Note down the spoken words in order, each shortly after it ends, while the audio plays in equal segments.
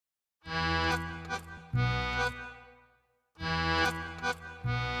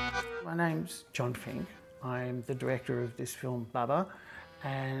My name's John Fink. I'm the director of this film, Bubba,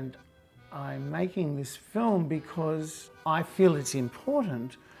 and I'm making this film because I feel it's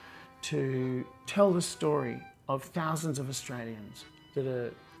important to tell the story of thousands of Australians that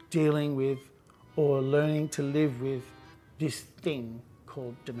are dealing with or learning to live with this thing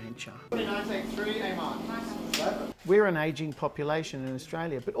called dementia. We're an ageing population in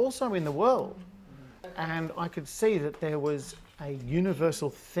Australia, but also in the world. And I could see that there was a universal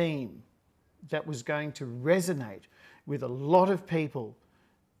theme that was going to resonate with a lot of people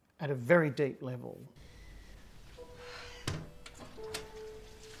at a very deep level.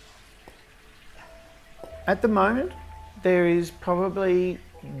 At the moment, there is probably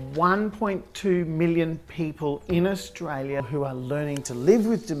 1.2 million people in Australia who are learning to live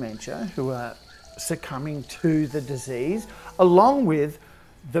with dementia, who are succumbing to the disease, along with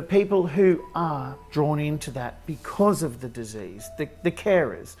the people who are drawn into that because of the disease, the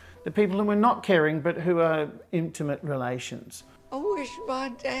carers, the people who are not caring but who are intimate relations. I wish my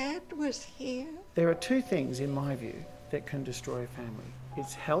dad was here. There are two things, in my view, that can destroy a family.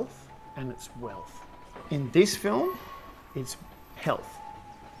 It's health and it's wealth. In this film, it's health.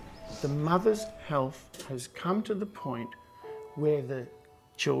 The mother's health has come to the point where the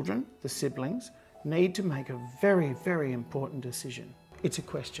children, the siblings, need to make a very, very important decision. It's a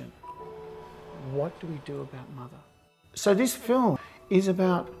question. What do we do about mother? So this film is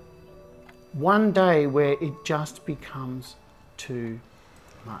about one day where it just becomes too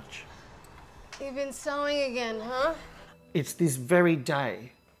much. You've been sewing again, huh? It's this very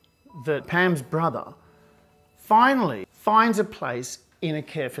day that Pam's brother finally finds a place in a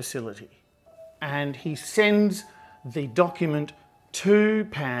care facility, and he sends the document to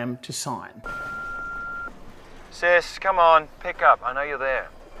Pam to sign. Sis, come on, pick up. I know you're there.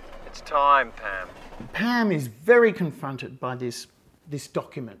 It's time, Pam. Pam is very confronted by this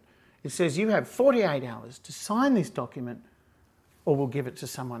document. It says you have 48 hours to sign this document or we'll give it to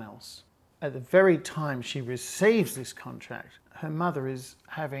someone else. At the very time she receives this contract, her mother is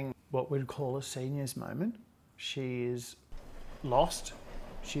having what we'd call a seniors moment. She is lost,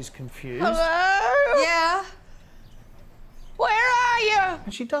 she's confused. Hello? Yeah? Where are you?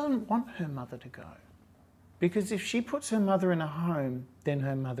 And she doesn't want her mother to go. Because if she puts her mother in a home, then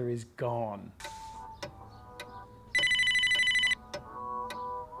her mother is gone.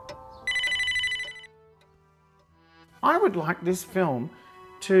 I would like this film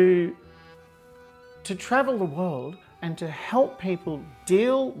to travel the world and to help people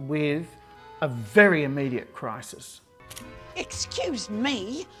deal with a very immediate crisis. Excuse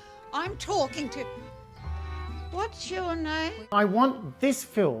me, I'm talking to... What's your name? I want this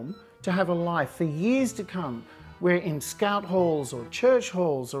film to have a life for years to come, where in scout halls or church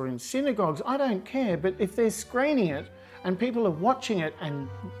halls or in synagogues, I don't care, but if they're screening it and people are watching it and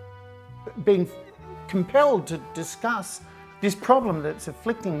being compelled to discuss this problem that's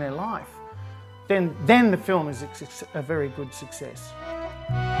afflicting their life, then the film is a very good success.